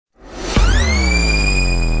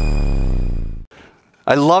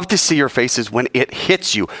I love to see your faces when it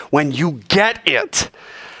hits you, when you get it.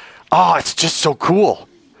 Oh, it's just so cool.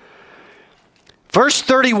 Verse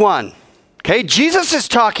 31, okay? Jesus is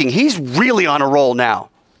talking. He's really on a roll now,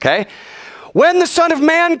 okay? When the Son of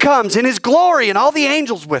Man comes in his glory and all the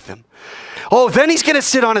angels with him, oh, then he's going to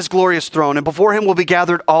sit on his glorious throne, and before him will be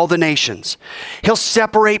gathered all the nations. He'll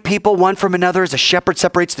separate people one from another as a shepherd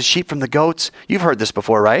separates the sheep from the goats. You've heard this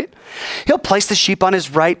before, right? He'll place the sheep on his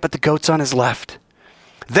right, but the goats on his left.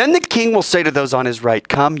 Then the king will say to those on his right,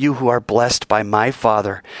 come, you who are blessed by my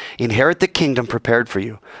Father, inherit the kingdom prepared for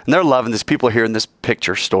you. And they're loving this. People are hearing this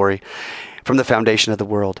picture story from the foundation of the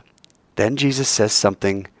world. Then Jesus says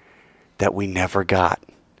something that we never got.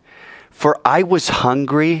 For I was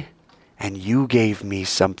hungry, and you gave me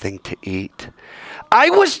something to eat.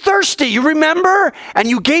 I was thirsty, you remember? And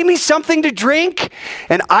you gave me something to drink.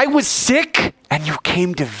 And I was sick, and you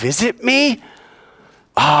came to visit me.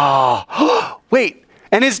 Oh, wait.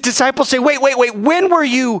 And his disciples say, wait, when were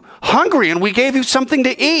you hungry and we gave you something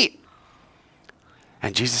to eat?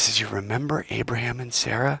 And Jesus says, you remember Abraham and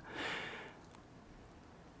Sarah?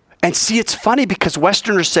 And see, it's funny because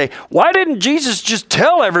Westerners say, why didn't Jesus just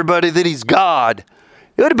tell everybody that he's God?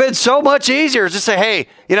 It would have been so much easier to say, hey,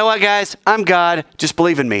 you know what, guys? I'm God. Just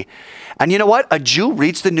believe in me. And you know what? A Jew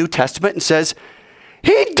reads the New Testament and says,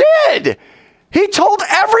 he did. He told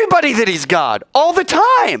everybody that he's God all the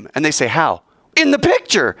time. And they say, how? In the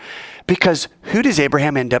picture. Because who does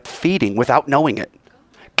Abraham end up feeding without knowing it?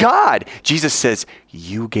 God. Jesus says,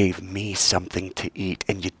 you gave me something to eat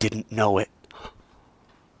and you didn't know it.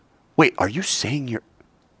 Wait, are you saying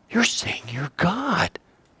you're saying you're God?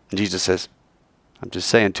 And Jesus says, I'm just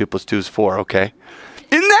saying 2 + 2 is 4, okay?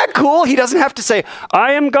 Isn't that cool? He doesn't have to say,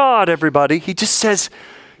 I am God, everybody. He just says,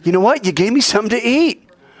 you know what? You gave me something to eat.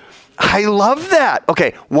 I love that.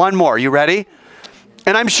 Okay, one more. You ready?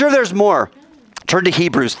 And I'm sure there's more. Turn to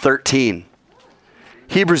Hebrews 13.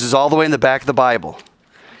 Hebrews is all the way in the back of the Bible.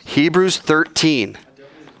 Hebrews 13.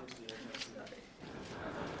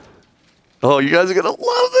 Oh, you guys are going to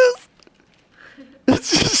love this.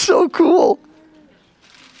 It's just so cool.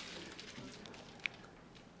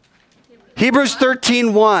 Hebrews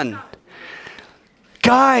 13:1.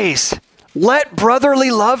 Guys, let brotherly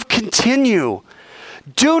love continue.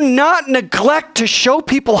 Do not neglect to show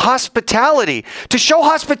people hospitality, to show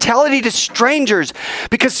hospitality to strangers,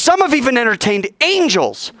 because some have even entertained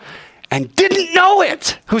angels and didn't know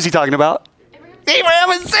it. Who's he talking about?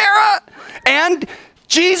 Abraham and Sarah and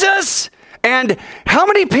Jesus. And how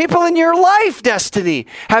many people in your life, Destiny,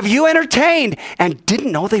 have you entertained and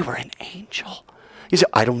didn't know they were an angel? You say,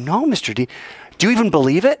 I don't know, Mr. D. Do you even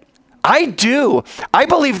believe it? I do. I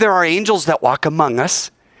believe there are angels that walk among us.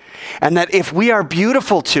 And that if we are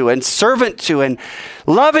beautiful to and servant to and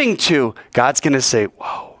loving to, God's going to say,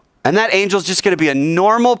 whoa. And that angel's just going to be a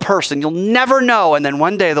normal person. You'll never know. And then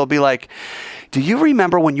one day they'll be like, do you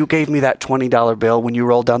remember when you gave me that $20 bill when you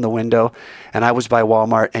rolled down the window and I was by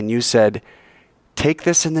Walmart and you said, take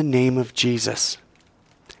this in the name of Jesus.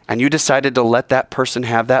 And you decided to let that person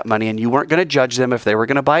have that money and you weren't going to judge them if they were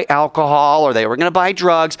going to buy alcohol or they were going to buy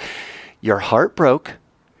drugs. Your heart broke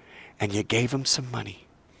and you gave them some money.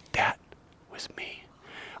 That was me.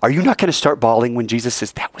 Are you not going to start bawling when Jesus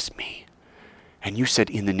says, that was me? And you said,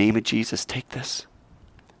 in the name of Jesus, take this.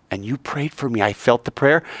 And you prayed for me. I felt the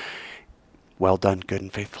prayer. Well done, good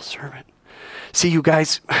and faithful servant. See, you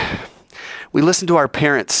guys, we listen to our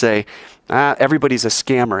parents say, everybody's a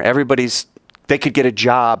scammer. They could get a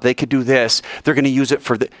job. They could do this. They're going to use it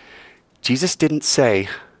for the... Jesus didn't say,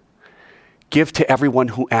 give to everyone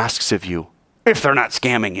who asks of you, if they're not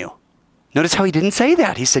scamming you. Notice how he didn't say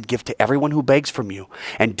that. He said, give to everyone who begs from you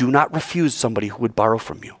and do not refuse somebody who would borrow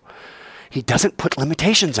from you. He doesn't put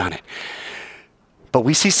limitations on it. But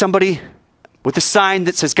we see somebody with a sign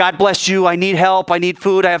that says, God bless you, I need help, I need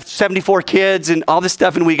food, I have 74 kids and all this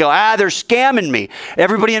stuff. And we go, they're scamming me.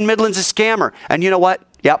 Everybody in Midland's a scammer. And you know what?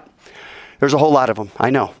 Yep, there's a whole lot of them. I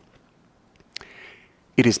know.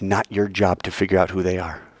 It is not your job to figure out who they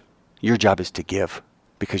are. Your job is to give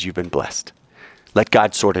because you've been blessed. Let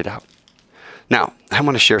God sort it out. Now, I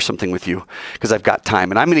want to share something with you because I've got time.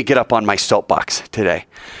 And I'm going to get up on my soapbox today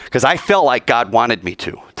because I felt like God wanted me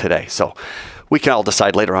to today. So we can all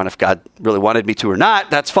decide later on if God really wanted me to or not.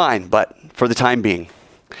 That's fine. But for the time being,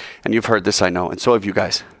 and you've heard this, I know, and so have you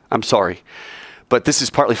guys. I'm sorry. But this is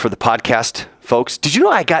partly for the podcast folks. Did you know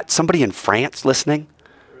I got somebody in France listening?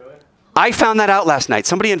 Really? I found that out last night.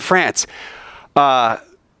 Somebody in France.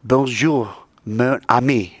 Bonjour, mon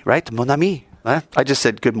ami, right? Mon ami. I just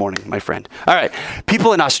said, good morning, my friend. All right.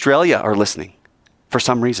 People in Australia are listening for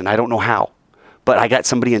some reason. I don't know how, but I got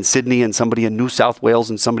somebody in Sydney and somebody in New South Wales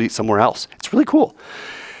and somebody somewhere else. It's really cool.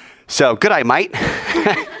 So, good day, mate.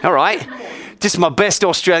 All right. Just my best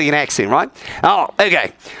Australian accent, right? Oh,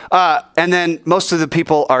 okay. And then most of the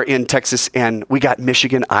people are in Texas, and we got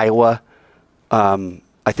Michigan, Iowa.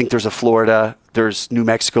 I think there's a Florida. There's New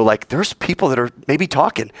Mexico. Like, there's people that are maybe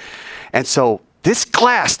talking. And so this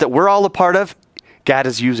class that we're all a part of, God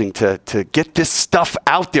is using to get this stuff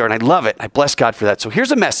out there, and I love it. I bless God for that. So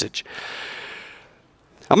here's a message.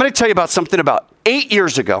 I'm going to tell you about something about 8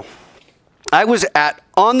 years ago. I was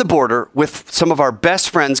on the border with some of our best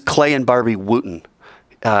friends, Clay and Barbie Wooten.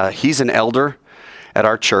 He's an elder at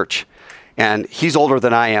our church, and he's older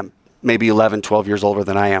than I am, maybe 11, 12 years older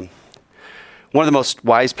than I am. One of the most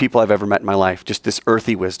wise people I've ever met in my life, just this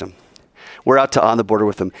earthy wisdom. We're out on the border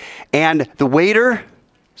with them. And the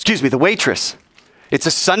waitress, it's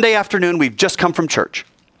a Sunday afternoon. We've just come from church.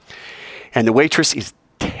 And the waitress is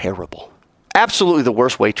terrible. Absolutely the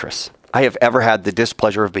worst waitress I have ever had the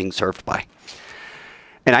displeasure of being served by.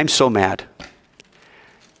 And I'm so mad.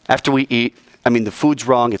 After we eat, the food's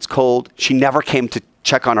wrong, it's cold. She never came to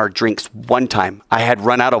check on our drinks one time. I had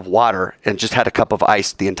run out of water and just had a cup of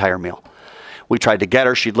ice the entire meal. We tried to get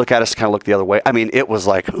her. She'd look at us, kind of look the other way. It was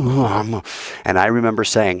like, and I remember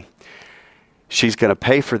saying, she's going to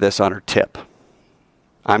pay for this on her tip.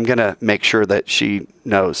 I'm going to make sure that she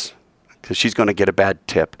knows, because she's going to get a bad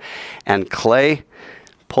tip. And Clay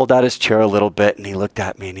pulled out his chair a little bit, and he looked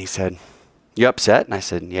at me, and he said, "You upset?" And I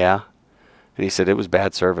said, "Yeah." And he said, "It was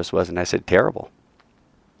bad service, wasn't it?" I said, "Terrible."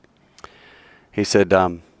 He said,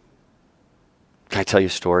 "Can I tell you a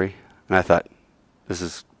story?" And I thought, this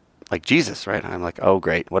is like Jesus, right? And I'm like, oh,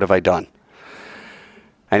 great. What have I done?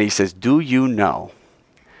 And he says, "Do you know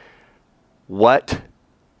what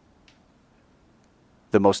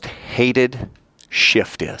the most hated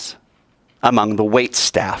shift is among the wait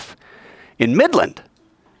staff in Midland?"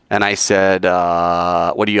 And I said,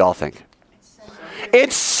 what do you all think?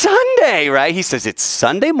 It's Sunday, right? He says, it's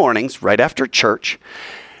Sunday mornings right after church,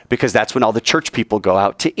 because that's when all the church people go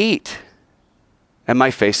out to eat. And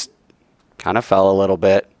my face kind of fell a little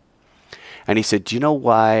bit. And he said, do you know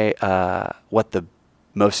why, what the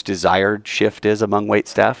most desired shift is among wait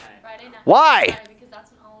staff? Friday night. Why? Because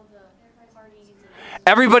that's when all of the parties and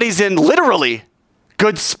Everybody's in literally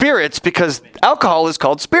good spirits, because alcohol is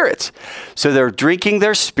called spirits. So they're drinking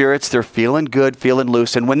their spirits. They're feeling good, feeling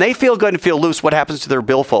loose. And when they feel good and feel loose, what happens to their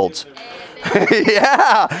billfolds?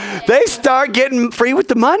 Yeah, they start getting free with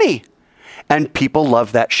the money. And people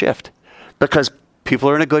love that shift because people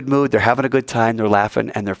are in a good mood. They're having a good time. They're laughing,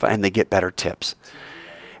 and and they get better tips.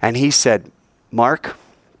 And he said, Mark,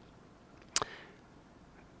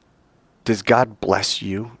 does God bless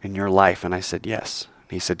you in your life? And I said, yes.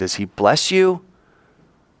 He said, does he bless you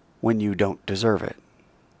when you don't deserve it?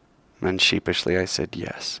 And sheepishly I said,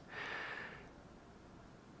 yes.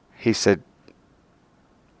 He said,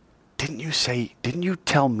 didn't you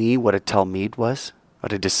tell me what a Talmud was?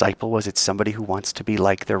 What a disciple was? It's somebody who wants to be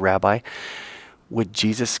like their rabbi. Would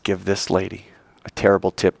Jesus give this lady a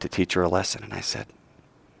terrible tip to teach her a lesson? And I said,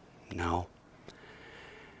 no.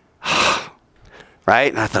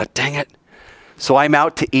 Right? And I thought, dang it. So I'm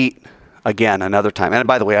out to eat again another time. And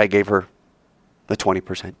by the way, I gave her the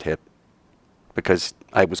 20% tip because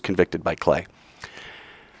I was convicted by Clay.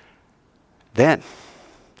 Then,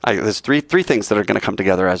 there's three things that are going to come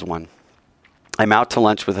together as one. I'm out to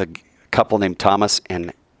lunch with a couple named Thomas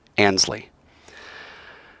and Ansley.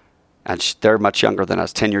 And they're much younger than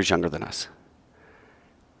us, 10 years younger than us.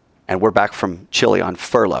 And we're back from Chile on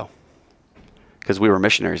furlough because we were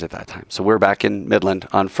missionaries at that time. So we're back in Midland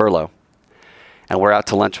on furlough. And we're out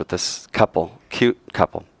to lunch with this couple, cute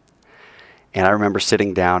couple. And I remember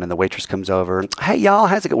sitting down, and the waitress comes over. Hey, y'all,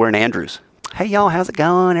 how's it going? We're in Andrews. Hey, y'all, how's it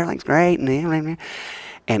going? Everything's great.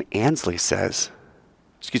 And Ansley says,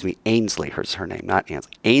 Ainsley is her name, not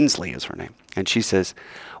Ansley. Ainsley is her name. And she says,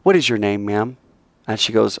 what is your name, ma'am? And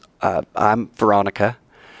she goes, I'm Veronica.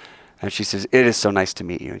 And she says, it is so nice to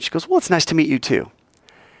meet you. And she goes, well, it's nice to meet you too.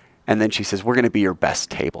 And then she says, we're going to be your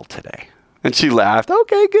best table today. And she laughed.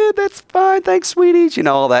 Okay, good. That's fine. Thanks, sweeties.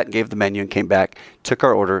 All that, and gave the menu and came back, took the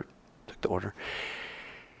order,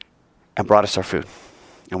 and brought us our food.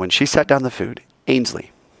 And when she sat down the food,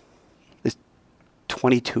 Ainsley, this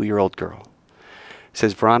 22-year-old girl,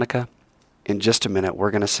 says, Veronica, in just a minute,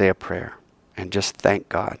 we're going to say a prayer and just thank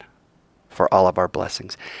God for all of our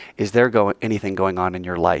blessings. Is there anything going on in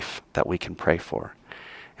your life that we can pray for?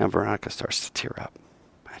 And Veronica starts to tear up.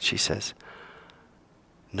 And she says,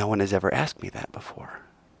 no one has ever asked me that before.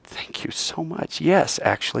 Thank you so much. Yes,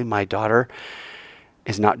 actually, my daughter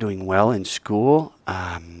is not doing well in school.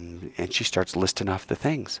 And she starts listing off the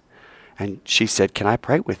things. And she said, can I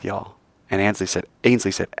pray with y'all? And Ainsley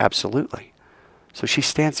said, absolutely. So she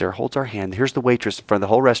stands there, holds our hand. Here's the waitress in front of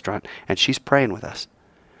the whole restaurant, and she's praying with us.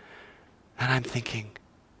 And I'm thinking,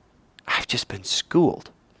 I've just been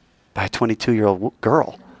schooled by a 22-year-old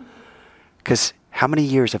girl. Because how many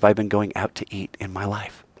years have I been going out to eat in my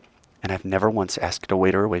life? And I've never once asked a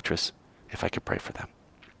waiter or waitress if I could pray for them.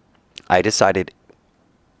 I decided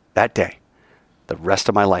that day, the rest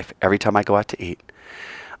of my life, every time I go out to eat,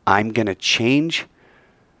 I'm going to change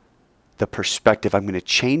the perspective. I'm going to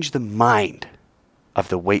change the mind of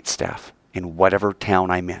the waitstaff in whatever town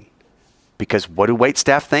I'm in. Because what do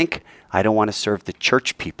waitstaff think? I don't want to serve the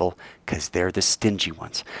church people because they're the stingy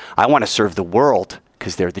ones. I want to serve the world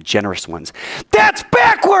because they're the generous ones. That's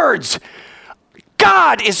backwards!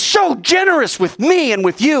 God is so generous with me and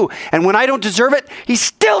with you. And when I don't deserve it, he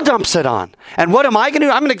still dumps it on. And what am I going to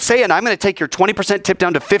do? I'm going to say, and I'm going to take your 20% tip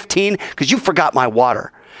down to 15 because you forgot my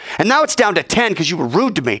water. And now it's down to 10 because you were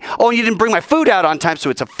rude to me. Oh, and you didn't bring my food out on time,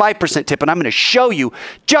 so it's a 5% tip. And I'm going to show you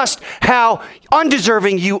just how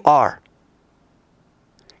undeserving you are.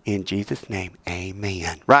 In Jesus' name,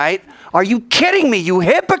 amen. Right? Are you kidding me, you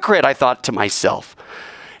hypocrite? I thought to myself.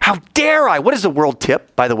 How dare I? What is the world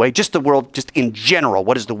tip, by the way? Just the world, just in general.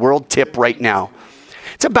 What is the world tip right now?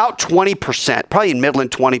 It's about 20%, probably in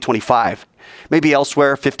Midland, 20, 25. Maybe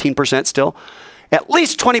elsewhere, 15% still. At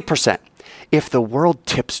least 20%. If the world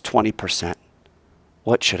tips 20%,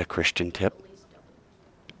 what should a Christian tip?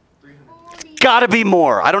 It's got to be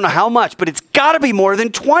more. I don't know how much, but it's got to be more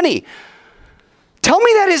than 20. Tell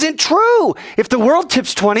me that isn't true. If the world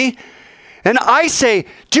tips 20, and I say,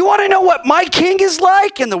 do you want to know what my king is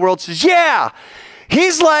like? And the world says, yeah.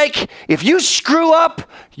 He's like, if you screw up,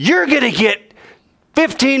 you're going to get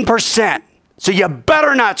 15%. So you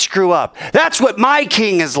better not screw up. That's what my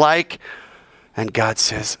king is like. And God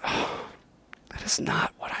says, oh, that is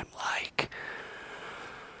not what I'm like.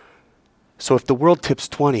 So if the world tips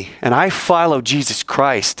 20 and I follow Jesus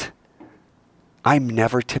Christ, I'm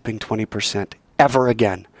never tipping 20% ever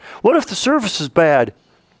again. What if the service is bad?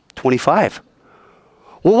 25.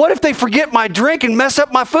 Well, what if they forget my drink and mess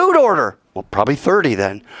up my food order? Well, probably 30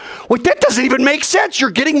 then. Well, that doesn't even make sense.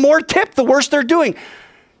 You're getting more tip the worse they're doing.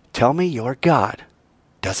 Tell me your God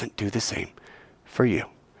doesn't do the same for you.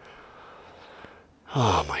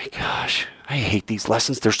 Oh my gosh. I hate these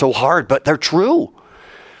lessons. They're so hard, but they're true.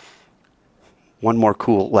 One more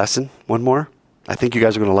cool lesson. One more. I think you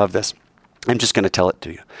guys are going to love this. I'm just going to tell it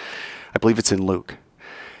to you. I believe it's in Luke.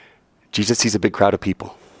 Jesus sees a big crowd of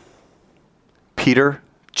people. Peter,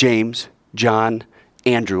 James, John,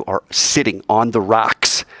 Andrew are sitting on the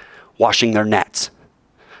rocks washing their nets.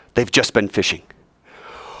 They've just been fishing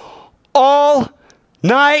all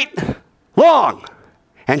night long.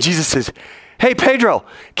 And Jesus says, hey, Pedro,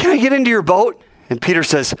 can I get into your boat? And Peter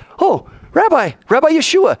says, oh, Rabbi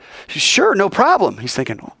Yeshua, sure, no problem. He's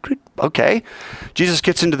thinking, oh, okay. Jesus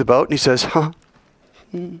gets into the boat and he says,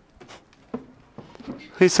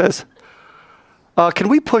 He says, can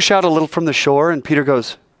we push out a little from the shore? And Peter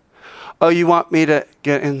goes, oh, you want me to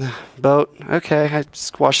get in the boat? Okay, I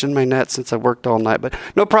just washed in my net since I worked all night, but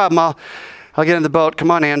no problem. I'll get in the boat.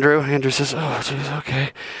 Come on, Andrew. Andrew says, oh, geez,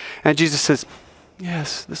 okay. And Jesus says,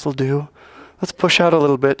 yes, this will do. Let's push out a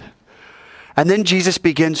little bit. And then Jesus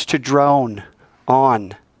begins to drone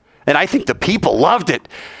on. And I think the people loved it.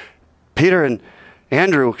 Peter and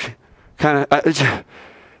Andrew kind of,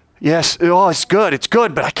 yes, oh, it's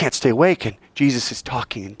good, but I can't stay awake. And Jesus is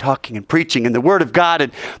talking and preaching in the word of God.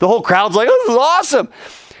 And the whole crowd's like, oh, this is awesome.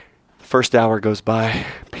 The first hour goes by.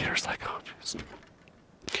 Peter's like, oh, Jesus.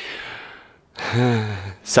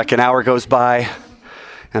 Second hour goes by.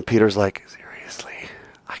 And Peter's like, seriously,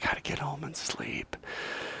 I got to get home and sleep.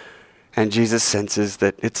 And Jesus senses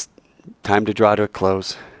that it's time to draw to a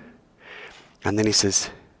close. And then he says,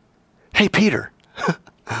 hey, Peter,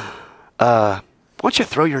 why don't you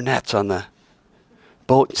throw your nets on the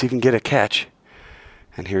boat and see if you can get a catch?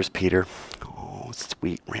 And here's Peter. Oh,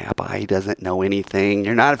 sweet rabbi, he doesn't know anything.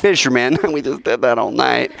 You're not a fisherman. We just did that all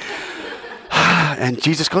night. And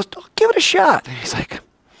Jesus goes, oh, give it a shot. And he's like,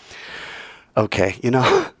 okay,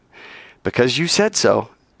 because you said so.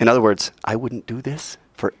 In other words, I wouldn't do this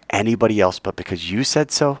for anybody else, but because you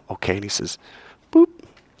said so, okay. And he says, boop.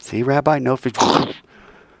 See, Rabbi, no fish.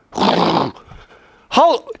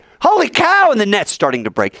 Holy cow, and the net's starting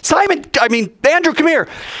to break. Andrew, come here.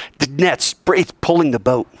 The net's pulling the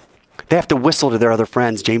boat. They have to whistle to their other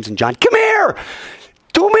friends, James and John. Come here.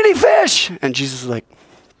 Too many fish. And Jesus is like,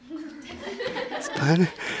 it's done.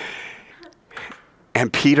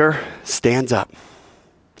 And Peter stands up,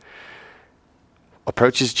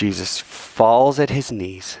 approaches Jesus, falls at his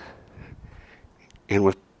knees, and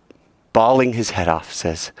with bawling his head off,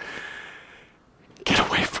 says, "Get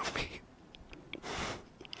away from me.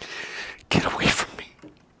 Get away from me.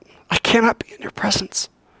 I cannot be in your presence."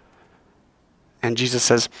 And Jesus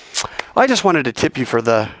says, "I just wanted to tip you for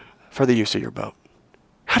the use of your boat."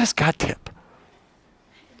 How does God tip?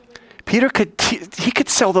 Peter could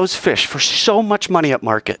sell those fish for so much money at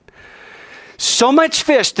market. So much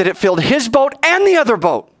fish that it filled his boat and the other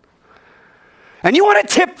boat. And you want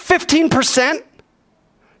to tip 15%?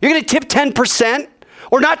 You're going to tip 10%?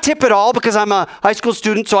 Or not tip at all because I'm a high school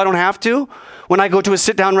student so I don't have to when I go to a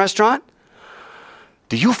sit-down restaurant?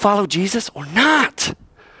 Do you follow Jesus or not?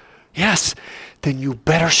 Yes. Then you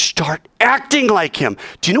better start acting like him.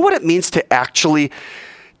 Do you know what it means to actually,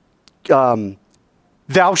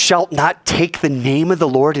 thou shalt not take the name of the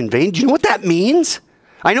Lord in vain? Do you know what that means?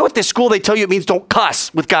 I know at this school they tell you it means don't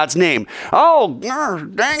cuss with God's name. Oh,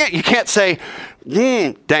 dang it. You can't say,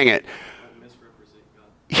 dang it.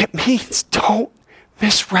 It means don't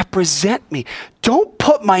misrepresent me. Don't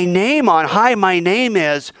put my name on, hi, my name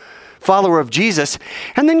is follower of Jesus,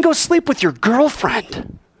 and then go sleep with your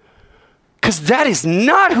girlfriend. Because that is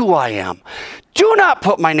not who I am. Do not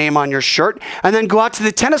put my name on your shirt and then go out to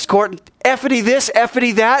the tennis court and effity this,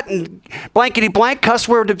 effity that, and blankety blank, cuss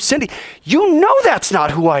word obscenity. You know that's not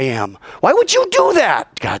who I am. Why would you do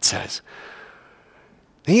that? God says.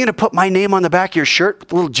 Are you going to put my name on the back of your shirt with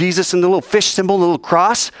the little Jesus and the little fish symbol, the little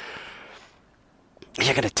cross? Are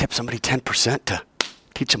you going to tip somebody 10% to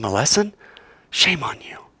teach them a lesson? Shame on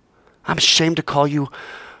you. I'm ashamed to call you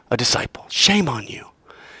a disciple. Shame on you.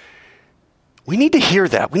 We need to hear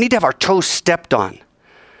that. We need to have our toes stepped on.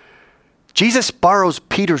 Jesus borrows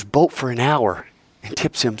Peter's boat for an hour and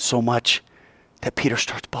tips him so much that Peter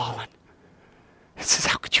starts bawling. He says,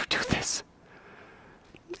 how could you do this?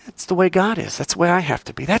 That's the way God is. That's the way I have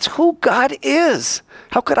to be. That's who God is.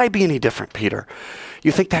 How could I be any different, Peter?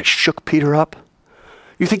 You think that shook Peter up?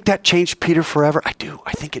 You think that changed Peter forever? I do.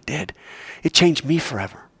 I think it did. It changed me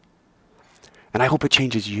forever. And I hope it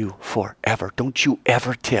changes you forever. Don't you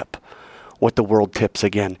ever tip what the world tips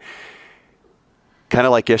again. Kind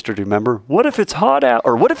of like yesterday, remember? What if it's hot out?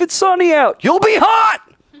 Or what if it's sunny out? You'll be hot.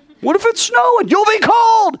 What if it's snowing? You'll be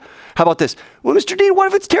cold. How about this? Well, Mr. Dean, what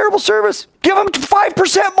if it's terrible service? Give them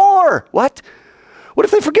 5% more. What? What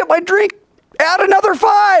if they forget my drink? Add another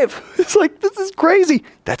 5. It's like, this is crazy.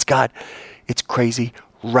 That's God. It's crazy,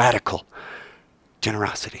 radical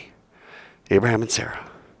generosity. Abraham and Sarah.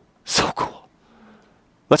 So cool.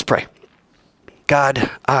 Let's pray. God,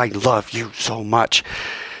 I love you so much.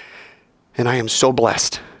 And I am so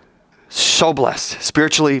blessed. So blessed.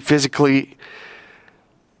 Spiritually, physically.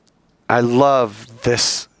 I love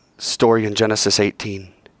this story in Genesis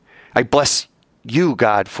 18. I bless you,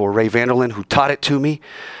 God, for Ray Vanderlyn, who taught it to me.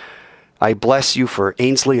 I bless you for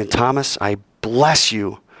Ainsley and Thomas. I bless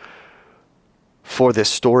you for this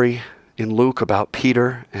story in Luke about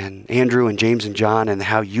Peter and Andrew and James and John and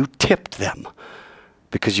how you tipped them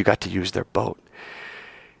because you got to use their boat.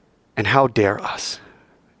 And how dare us?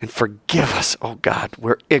 And forgive us, oh God.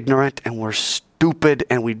 We're ignorant and we're stupid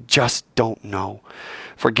and we just don't know.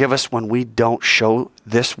 Forgive us when we don't show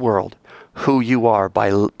this world who you are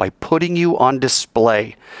by putting you on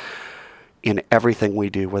display in everything we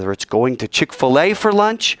do, whether it's going to Chick-fil-A for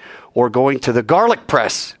lunch or going to the garlic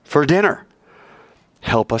press for dinner.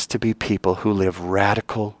 Help us to be people who live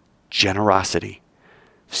radical generosity,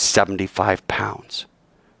 75 pounds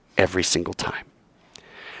every single time.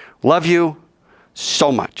 Love you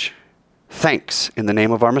so much. Thanks in the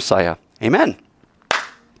name of our Messiah. Amen.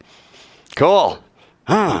 Cool.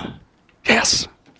 Yes.